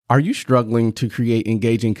Are you struggling to create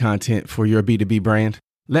engaging content for your B2B brand?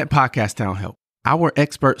 Let Podcast Town help. Our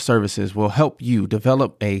expert services will help you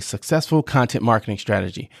develop a successful content marketing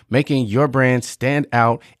strategy, making your brand stand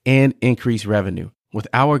out and increase revenue. With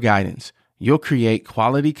our guidance, you'll create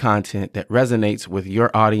quality content that resonates with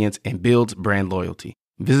your audience and builds brand loyalty.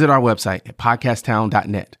 Visit our website at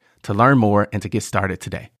podcasttown.net to learn more and to get started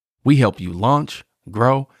today. We help you launch,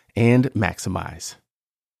 grow, and maximize.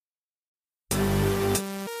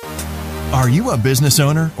 Are you a business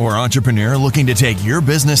owner or entrepreneur looking to take your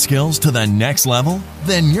business skills to the next level?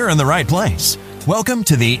 Then you're in the right place. Welcome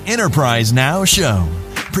to the Enterprise Now Show.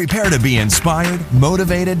 Prepare to be inspired,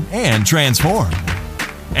 motivated, and transformed.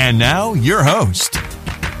 And now, your host,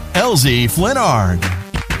 Elsie Flynard.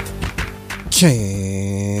 Can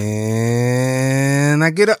I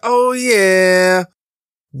get a oh yeah?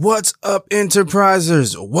 What's up,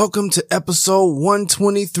 Enterprisers? Welcome to episode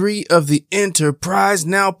 123 of the Enterprise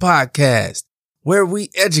Now podcast, where we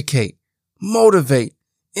educate, motivate,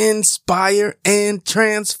 inspire, and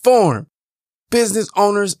transform business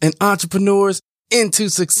owners and entrepreneurs into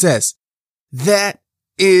success. That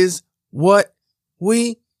is what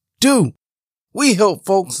we do. We help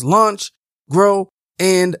folks launch, grow,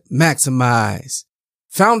 and maximize.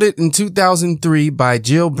 Founded in 2003 by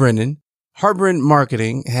Jill Brennan, Harborant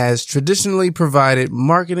Marketing has traditionally provided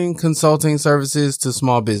marketing consulting services to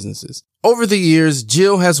small businesses. Over the years,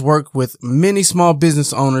 Jill has worked with many small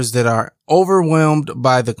business owners that are overwhelmed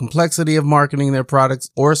by the complexity of marketing their products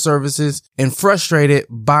or services and frustrated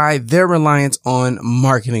by their reliance on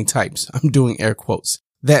marketing types, I'm doing air quotes,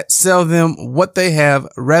 that sell them what they have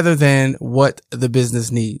rather than what the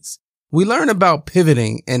business needs. We learn about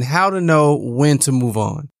pivoting and how to know when to move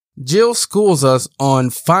on. Jill schools us on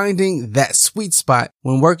finding that sweet spot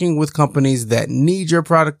when working with companies that need your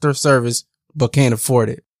product or service but can't afford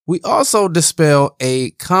it. We also dispel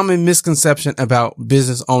a common misconception about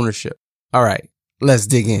business ownership. All right, let's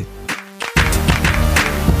dig in.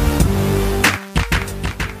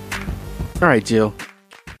 All right, Jill.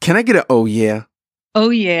 Can I get an oh yeah? Oh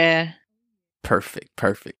yeah. Perfect.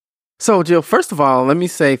 So, Jill, first of all, let me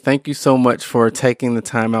say thank you so much for taking the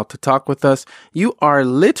time out to talk with us. You are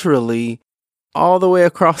literally all the way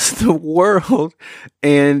across the world,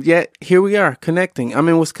 and yet here we are connecting. I'm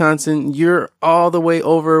in Wisconsin. You're all the way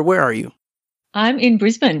over. Where are you? I'm in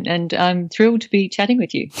Brisbane, and I'm thrilled to be chatting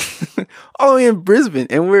with you. All the way in Brisbane,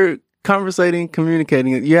 and we're conversating,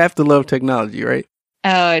 communicating. You have to love technology, right?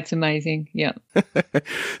 Oh, it's amazing. Yeah.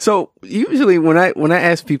 So usually when I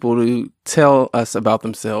ask people to tell us about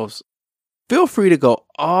themselves, feel free to go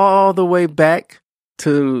all the way back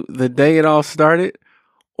to the day it all started,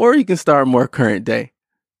 or you can start more current day.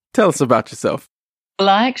 Tell us about yourself. Well,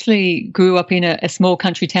 I actually grew up in a small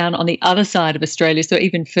country town on the other side of Australia, so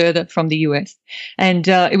even further from the US. And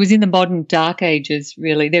it was in the modern dark ages,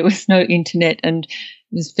 really. There was no internet, and it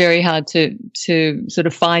was very hard to sort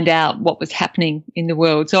of find out what was happening in the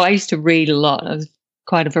world. So I used to read a lot. I was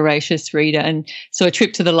quite a voracious reader. And so a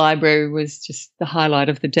trip to the library was just the highlight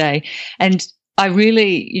of the day. And I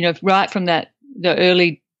really, right from the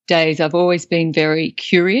early days, I've always been very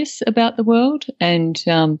curious about the world and,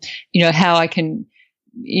 how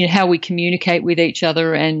we communicate with each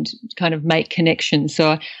other and kind of make connections.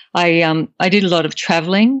 So I did a lot of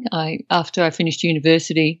traveling. After I finished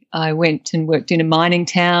university, I went and worked in a mining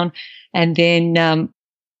town, and then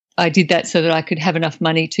I did that so that I could have enough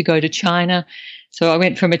money to go to China. So I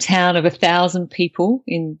went from a town of 1,000 people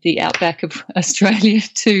in the outback of Australia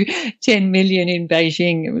to 10 million in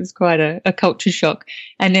Beijing. It was quite a culture shock.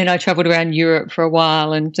 And then I travelled around Europe for a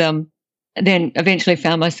while, and then eventually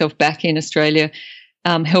found myself back in Australia,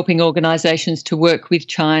 helping organisations to work with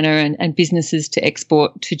China and businesses to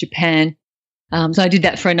export to Japan. So I did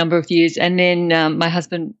that for a number of years. And then my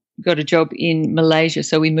husband got a job in Malaysia,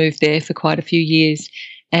 so we moved there for quite a few years.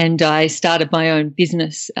 And I started my own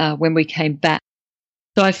business when we came back.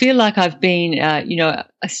 So I feel like I've been, a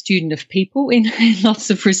student of people in lots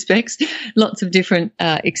of respects, lots of different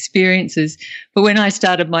experiences. But when I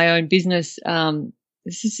started my own business,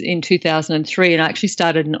 this is in 2003, and I actually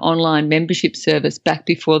started an online membership service back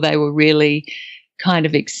before they were really kind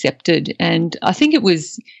of accepted. And I think it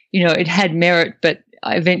was, it had merit, but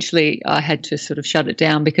eventually I had to sort of shut it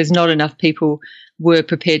down because not enough people were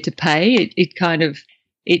prepared to pay.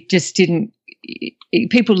 It just didn't.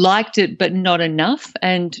 People liked it, but not enough.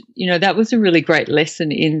 And, that was a really great lesson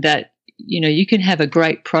in that, you can have a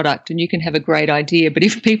great product and you can have a great idea, but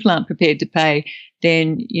if people aren't prepared to pay,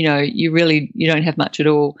 then, you don't have much at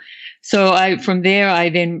all. So from there, I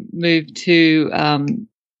then moved to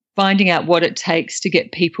finding out what it takes to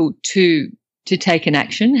get people to take an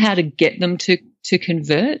action, how to get them to to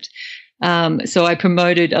convert. So I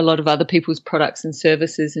promoted a lot of other people's products and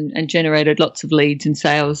services and generated lots of leads and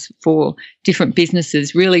sales for different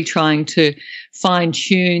businesses, really trying to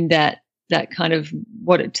fine-tune that kind of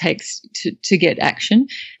what it takes to get action.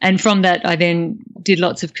 And from that, I then did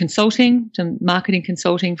lots of consulting, some marketing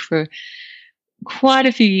consulting for quite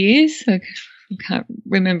a few years. I can't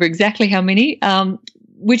remember exactly how many,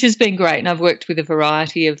 which has been great. And I've worked with a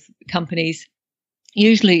variety of companies,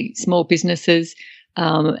 usually small businesses,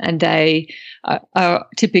 and they are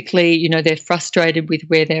typically, they're frustrated with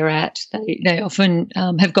where they're at. They often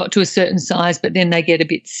have got to a certain size, but then they get a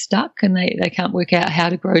bit stuck and they can't work out how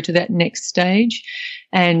to grow to that next stage.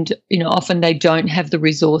 And, often they don't have the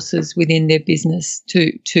resources within their business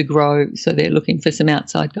to grow. So they're looking for some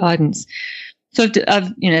outside guidance. So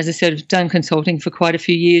I've as I said, I've done consulting for quite a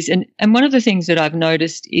few years. And one of the things that I've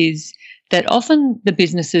noticed is that often the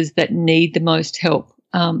businesses that need the most help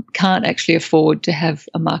can't actually afford to have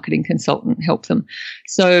a marketing consultant help them.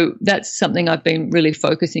 So that's something I've been really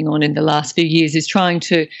focusing on in the last few years, is trying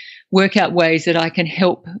to work out ways that I can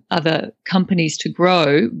help other companies to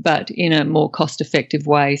grow, but in a more cost-effective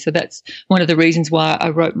way. So that's one of the reasons why I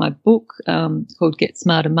wrote my book called Get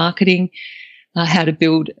Smarter Marketing, How to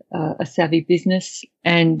Build a Savvy Business.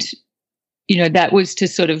 And, that was to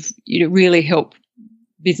sort of really help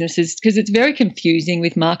businesses, because it's very confusing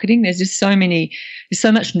with marketing. There's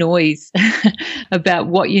so much noise about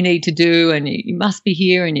what you need to do, and you must be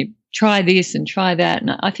here and you try this and try that.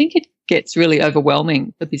 And I think it gets really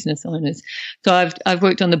overwhelming for business owners. So I've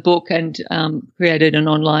worked on the book and created an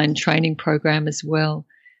online training program as well,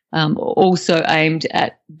 also aimed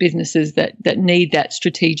at businesses that need that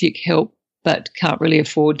strategic help but can't really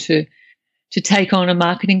afford to take on a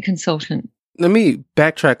marketing consultant. Let me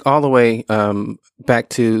backtrack all the way back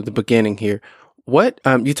to the beginning here. What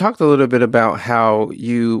you talked a little bit about how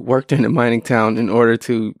you worked in a mining town in order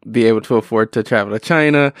to be able to afford to travel to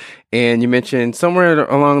China, and you mentioned somewhere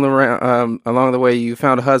along the way you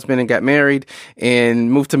found a husband and got married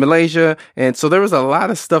and moved to Malaysia, and so there was a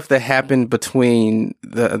lot of stuff that happened between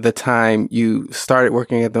the time you started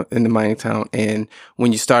working in the mining town and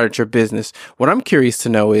when you started your business. What I'm curious to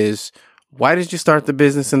know is, why did you start the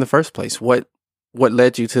business in the first place? What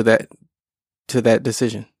led you to that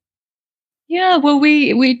decision? Yeah, well,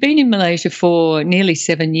 we'd been in Malaysia for nearly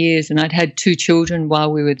 7 years, and I'd had 2 children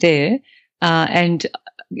while we were there. And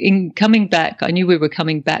in coming back, I knew we were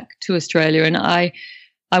coming back to Australia, and I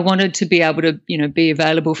wanted to be able to, be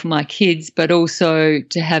available for my kids, but also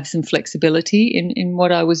to have some flexibility in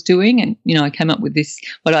what I was doing. And, I came up with this,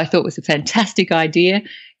 what I thought was a fantastic idea.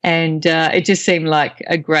 And it just seemed like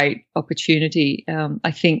a great opportunity.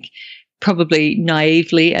 I think probably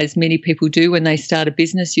naively, as many people do when they start a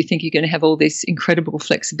business, you think you're going to have all this incredible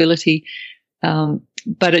flexibility.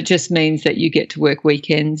 But it just means that you get to work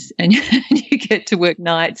weekends and you get to work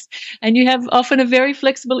nights, and you have often a very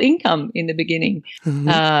flexible income in the beginning.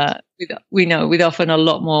 Mm-hmm. With often a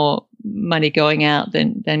lot more money going out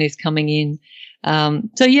than is coming in.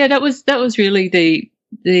 So yeah, that was really the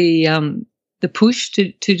push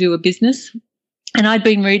to do a business. And I'd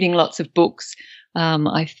been reading lots of books,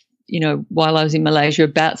 while I was in Malaysia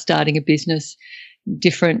about starting a business,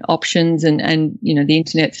 different options, and the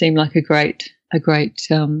internet seemed like a great way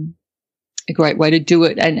to do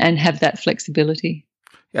it and have that flexibility.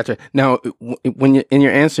 Gotcha. Now, when in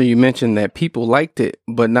your answer, you mentioned that people liked it,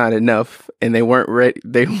 but not enough, and they weren't ready.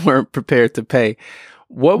 They weren't prepared to pay.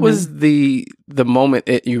 What was the moment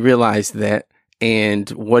that you realized that, and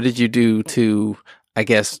what did you do to, I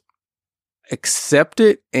guess, accept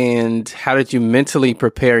it, and how did you mentally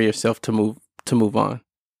prepare yourself to move on?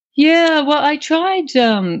 Yeah, well, I tried.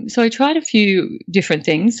 So I tried a few different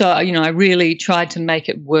things. So I really tried to make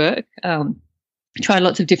it work. Tried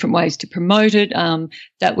lots of different ways to promote it.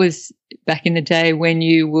 That was back in the day when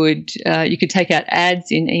you could take out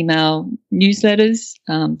ads in email newsletters.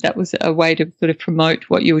 That was a way to sort of promote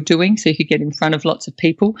what you were doing, so you could get in front of lots of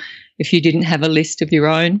people if you didn't have a list of your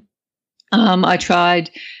own. I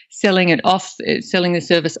tried selling the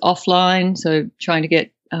service offline, so trying to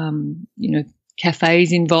get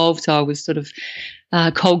cafes involved. So I was sort of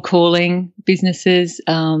cold calling businesses,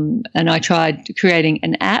 and I tried creating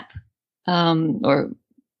an app. Or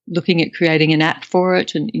looking at creating an app for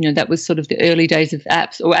it. And, that was sort of the early days of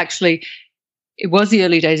apps, or actually it was the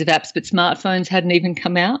early days of apps, but smartphones hadn't even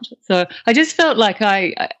come out. So I just felt like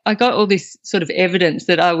I got all this sort of evidence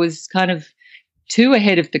that I was kind of too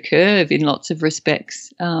ahead of the curve in lots of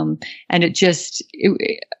respects. And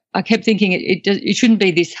I kept thinking it shouldn't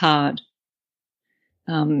be this hard.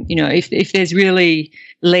 If there's really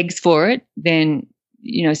legs for it, then,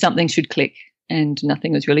 something should click. and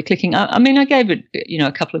nothing was really clicking. I mean, I gave it,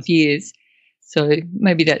 a couple of years. So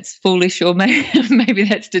maybe that's foolish, or maybe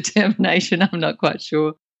that's determination. I'm not quite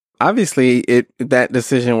sure. Obviously, that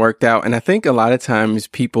decision worked out. And I think a lot of times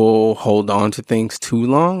people hold on to things too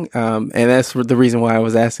long. And that's the reason why I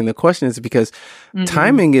was asking the question, is because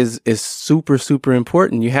timing is super, super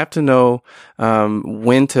important. You have to know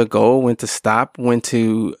when to go, when to stop, when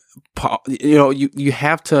to you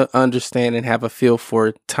have to understand and have a feel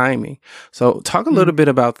for timing. So talk a little bit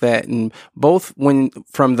about that, and both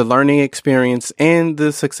from the learning experience and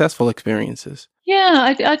the successful experiences.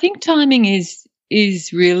 Yeah, I think timing is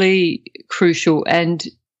really crucial. And,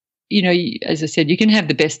 as I said, you can have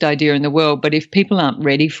the best idea in the world, but if people aren't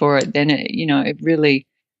ready for it, then, it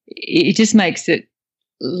just makes it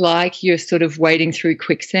like you're sort of wading through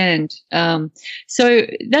quicksand. So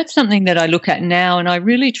that's something that I look at now, and I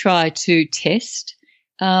really try to test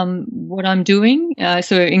what I'm doing.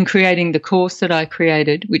 So in creating the course that I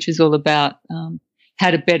created, which is all about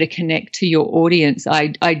how to better connect to your audience,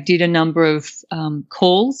 I did a number of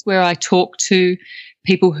calls where I talked to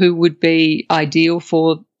people who would be ideal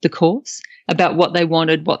for the course about what they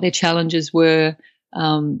wanted, what their challenges were,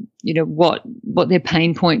 what their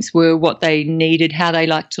pain points were, what they needed, how they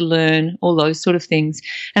like to learn, all those sort of things.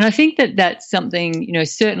 And I think that that's something,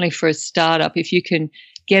 certainly for a startup, if you can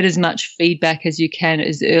get as much feedback as you can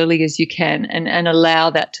as early as you can, and allow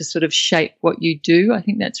that to sort of shape what you do, I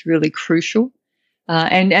think that's really crucial.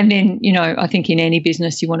 And then, I think in any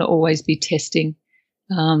business you want to always be testing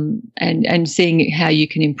and seeing how you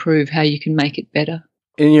can improve, how you can make it better.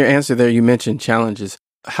 In your answer there, you mentioned challenges.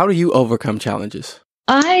 How do you overcome challenges?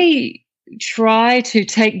 I try to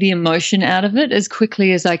take the emotion out of it as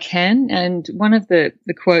quickly as I can. And one of the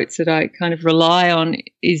quotes that I kind of rely on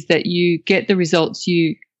is that you get the results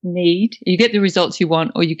you need, you get the results you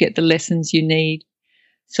want, or you get the lessons you need.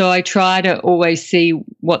 So I try to always see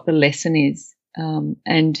what the lesson is.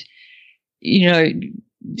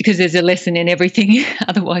 Because there's a lesson in everything.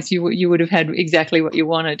 Otherwise you would have had exactly what you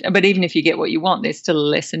wanted. But even if you get what you want, there's still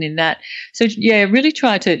a lesson in that. So yeah, really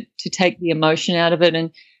try to take the emotion out of it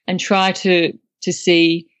and try to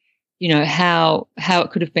see, how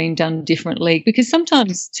it could have been done differently. Because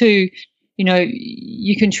sometimes too,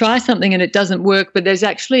 you can try something and it doesn't work, but there's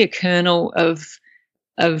actually a kernel of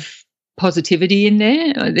positivity in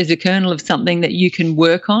there. There's a kernel of something that you can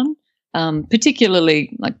work on.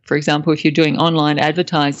 Particularly, like, for example, if you're doing online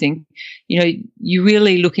advertising, you're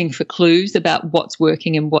really looking for clues about what's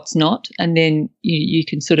working and what's not, and then you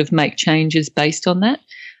can sort of make changes based on that.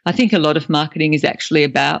 I think a lot of marketing is actually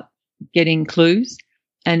about getting clues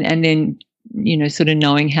and then, sort of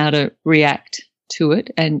knowing how to react to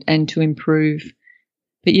it and to improve.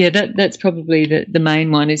 But yeah, that's probably the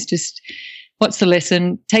main one, is just what's the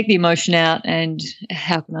lesson, take the emotion out, and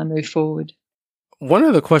how can I move forward? One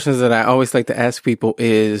of the questions that I always like to ask people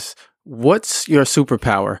is, what's your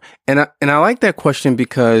superpower? And I like that question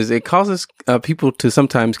because it causes people to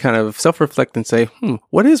sometimes kind of self-reflect and say,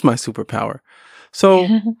 what is my superpower? So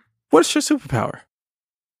what's your superpower?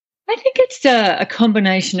 I think it's a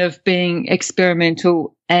combination of being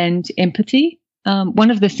experimental and empathy.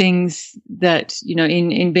 One of the things that,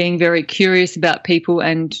 in being very curious about people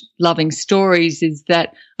and loving stories is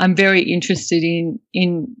that I'm very interested in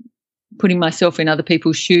putting myself in other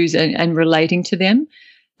people's shoes and relating to them.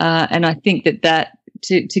 And I think that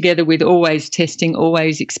together with always testing,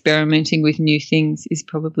 always experimenting with new things, is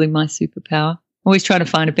probably my superpower. Always trying to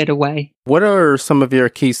find a better way. What are some of your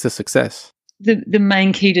keys to success? The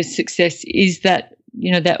main key to success is that,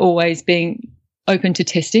 that always being open to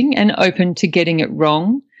testing and open to getting it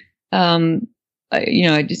wrong.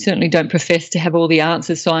 I certainly don't profess to have all the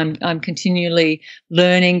answers, so I'm continually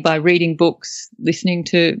learning by reading books, listening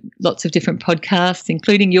to lots of different podcasts,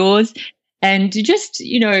 including yours, and just,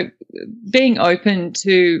 being open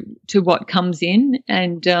to what comes in.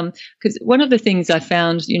 And because one of the things I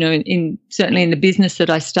found, certainly in the business that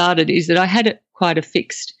I started, is that I had quite a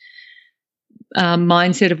fixed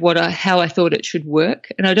mindset of how I thought it should work,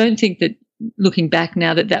 and I don't think that, looking back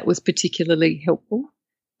now, that was particularly helpful.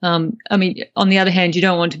 On the other hand, you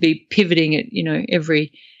don't want to be pivoting it,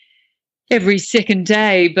 every second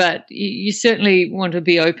day, but you certainly want to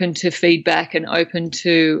be open to feedback and open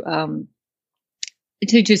to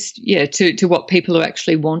what people are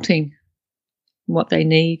actually wanting, what they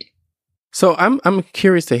need. So I'm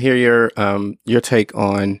curious to hear your take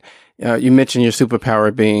on. You mentioned your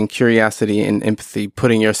superpower being curiosity and empathy,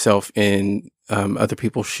 putting yourself in other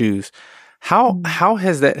people's shoes. How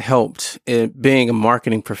has that helped in being a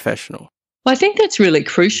marketing professional? Well, I think that's really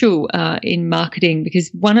crucial in marketing, because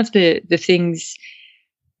one of the things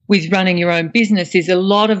with running your own business is a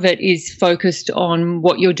lot of it is focused on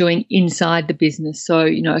what you're doing inside the business. So,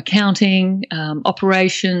 accounting,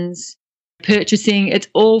 operations, purchasing, it's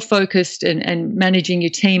all focused, and managing your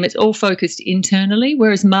team, it's all focused internally,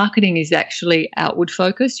 whereas marketing is actually outward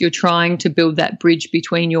focused. You're trying to build that bridge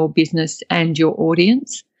between your business and your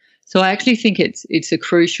audience. So I actually think it's a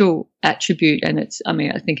crucial attribute, and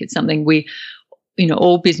I think it's something we,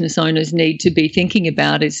 all business owners need to be thinking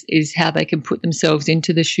about is how they can put themselves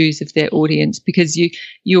into the shoes of their audience, because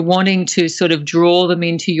you're wanting to sort of draw them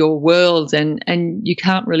into your world, and you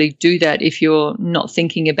can't really do that if you're not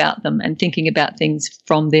thinking about them and thinking about things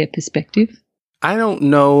from their perspective. I don't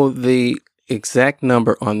know the exact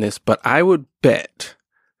number on this, but I would bet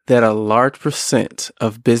that a large percent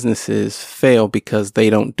of businesses fail because they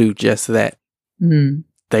don't do just that. Mm.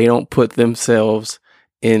 They don't put themselves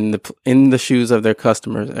in the shoes of their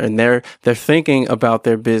customers, and they're thinking about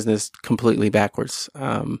their business completely backwards.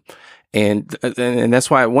 And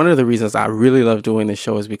that's why one of the reasons I really love doing this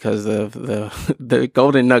show is because of the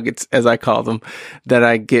golden nuggets, as I call them, that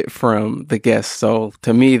I get from the guests. So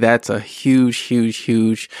to me, that's a huge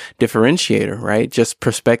differentiator, right? Just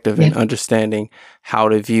perspective and understanding how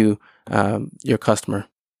to view your customer.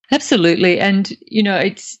 Absolutely. And,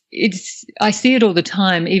 it's I see it all the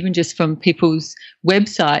time, even just from people's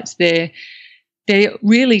websites. They're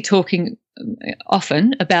really talking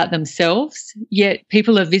often about themselves, yet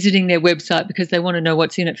people are visiting their website because they want to know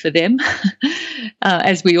what's in it for them,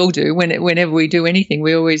 as we all do. Whenever we do anything,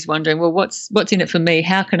 we're always wondering, well, what's in it for me?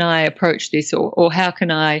 How can I approach this, or how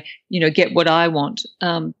can I, get what I want?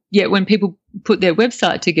 Yet when people put their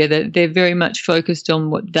website together, they're very much focused on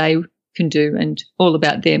what they can do and all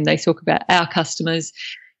about them. They talk about our customers,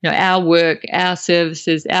 our work, our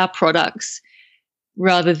services, our products,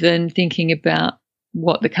 rather than thinking about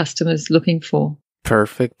what the customer's looking for.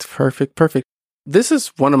 Perfect. This is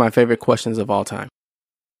one of my favorite questions of all time.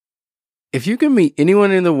 If you could meet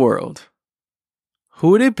anyone in the world, who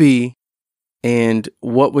would it be, and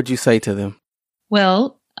what would you say to them?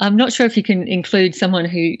 Well, I'm not sure if you can include someone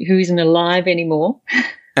who isn't alive anymore.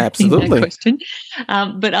 Absolutely. In that question.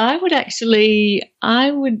 But I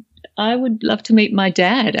would love to meet my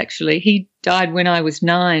dad, actually. He died when I was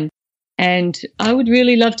 9, and I would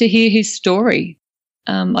really love to hear his story.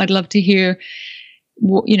 I'd love to hear,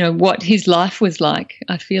 what his life was like.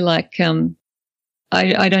 I feel like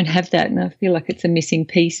I don't have that, and I feel like it's a missing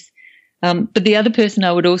piece. But the other person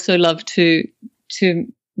I would also love to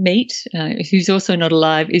meet, who's also not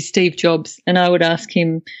alive, is Steve Jobs, and I would ask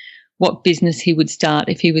him what business he would start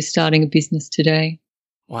if he was starting a business today.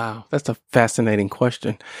 Wow, that's a fascinating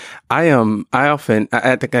question. I think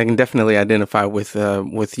I can definitely identify with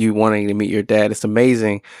you wanting to meet your dad. It's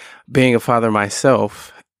amazing being a father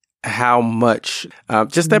myself, how much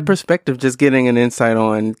just that perspective, just getting an insight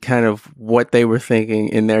on kind of what they were thinking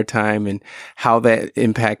in their time and how that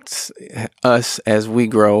impacts us as we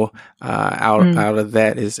grow out of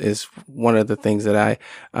that is one of the things that I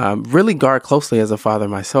really guard closely as a father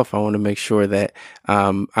myself. I want to make sure that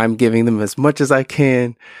I'm giving them as much as I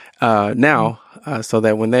can now so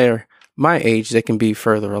that when they're my age, they can be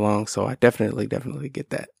further along. So I definitely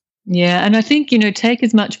get that. Yeah. And I think, take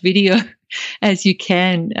as much video as you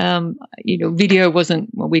can. Video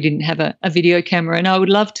we didn't have a video camera, and I would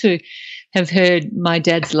love to have heard my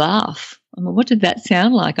dad's laugh. I mean, what did that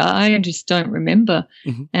sound like? I just don't remember.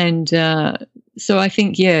 Mm-hmm. And so I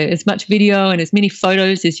think, as much video and as many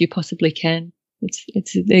photos as you possibly can.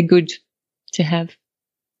 They're good to have.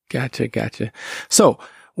 Gotcha. So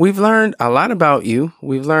we've learned a lot about you.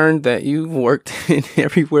 We've learned that you've worked in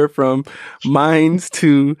everywhere from mines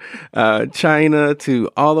to China to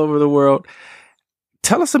all over the world.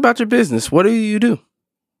 Tell us about your business. What do you do?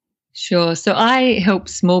 Sure. So I help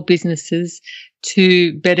small businesses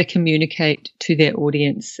to better communicate to their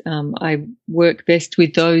audience. I work best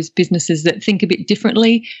with those businesses that think a bit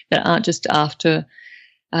differently, that aren't just after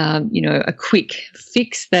a quick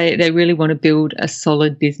fix. They really want to build a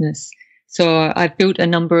solid business. So I've built a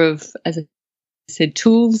number of, as I said,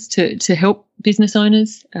 tools to help business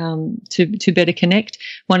owners to better connect.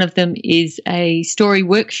 One of them is a story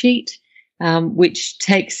worksheet, which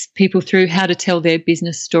takes people through how to tell their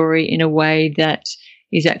business story in a way that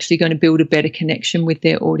is actually going to build a better connection with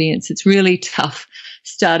their audience. It's really tough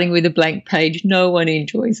starting with a blank page. No one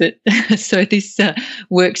enjoys it. So this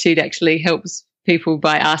worksheet actually helps people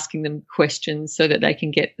by asking them questions so that they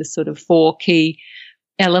can get the sort of 4 key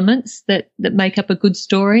elements that make up a good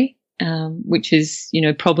story, which is,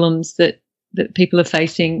 problems that people are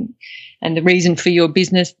facing and the reason for your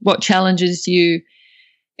business, what challenges you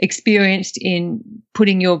experienced in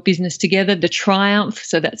putting your business together, the triumph,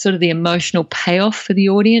 so that's sort of the emotional payoff for the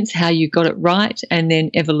audience, how you got it right, and then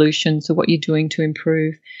evolution, so what you're doing to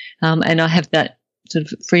improve. And I have that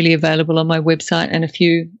sort of freely available on my website and a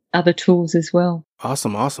few other tools as well.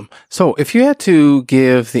 Awesome. So if you had to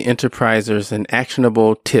give the enterprisers an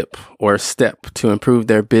actionable tip or step to improve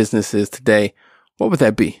their businesses today, what would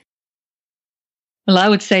that be? Well, I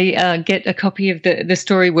would say get a copy of the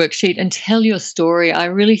story worksheet and tell your story. I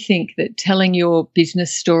really think that telling your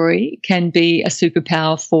business story can be a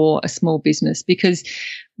superpower for a small business, because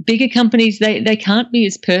bigger companies, they can't be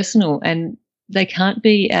as personal and they can't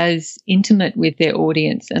be as intimate with their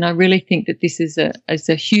audience. And I really think that this is a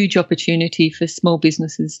huge opportunity for small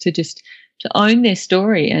businesses to own their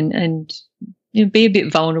story and be a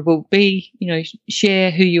bit vulnerable,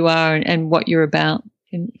 share who you are and what you're about.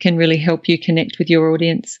 Can really help you connect with your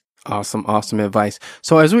audience. Awesome advice.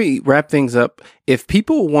 So as we wrap things up, if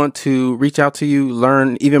people want to reach out to you,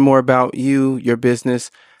 learn even more about you, your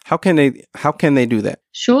business, how can they do that?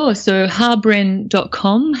 Sure. So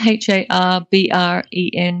harbren.com,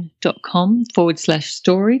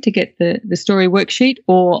 harbren.com/story to get the story worksheet,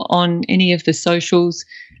 or on any of the socials,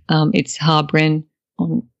 it's Harbren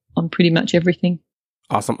on pretty much everything.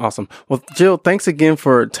 Awesome. Well, Jill, thanks again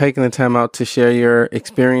for taking the time out to share your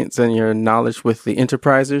experience and your knowledge with the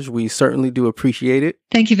enterprisers. We certainly do appreciate it.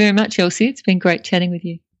 Thank you very much, Elsie. It's been great chatting with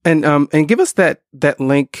you. And give us that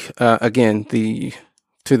link again, to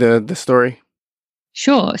the story.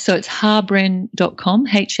 Sure. So it's harbren.com,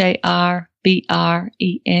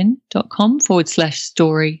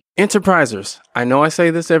 harbren.com/story. Enterprisers. I know I say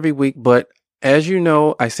this every week, but as you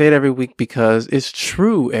know, I say it every week because it's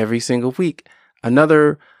true every single week.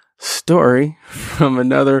 Another story from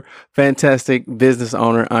another fantastic business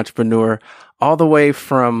owner, entrepreneur, all the way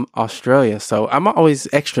from Australia. So I'm always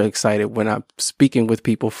extra excited when I'm speaking with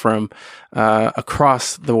people from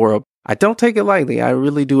across the world. I don't take it lightly. I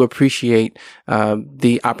really do appreciate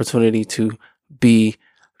the opportunity to be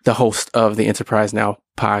the host of the Enterprise Now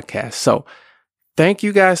podcast. So thank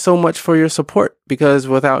you guys so much for your support, because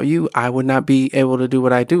without you, I would not be able to do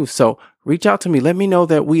what I do. So reach out to me. Let me know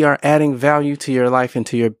that we are adding value to your life and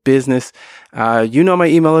to your business. You know my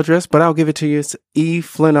email address, but I'll give it to you. It's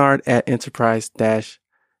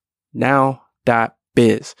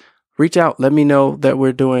eflennard@enterprise-now.biz. Reach out. Let me know that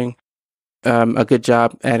we're doing a good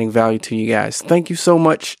job adding value to you guys. Thank you so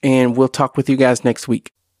much, and we'll talk with you guys next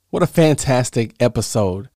week. What a fantastic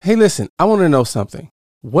episode. Hey, listen, I want to know something.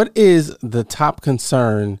 What is the top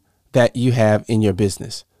concern that you have in your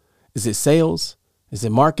business? Is it sales? Is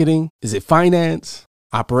it marketing? Is it finance?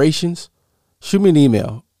 Operations? Shoot me an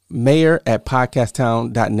email,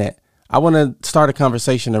 mayor@podcasttown.net. I want to start a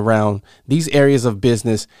conversation around these areas of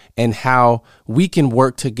business and how we can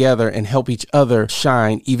work together and help each other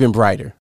shine even brighter.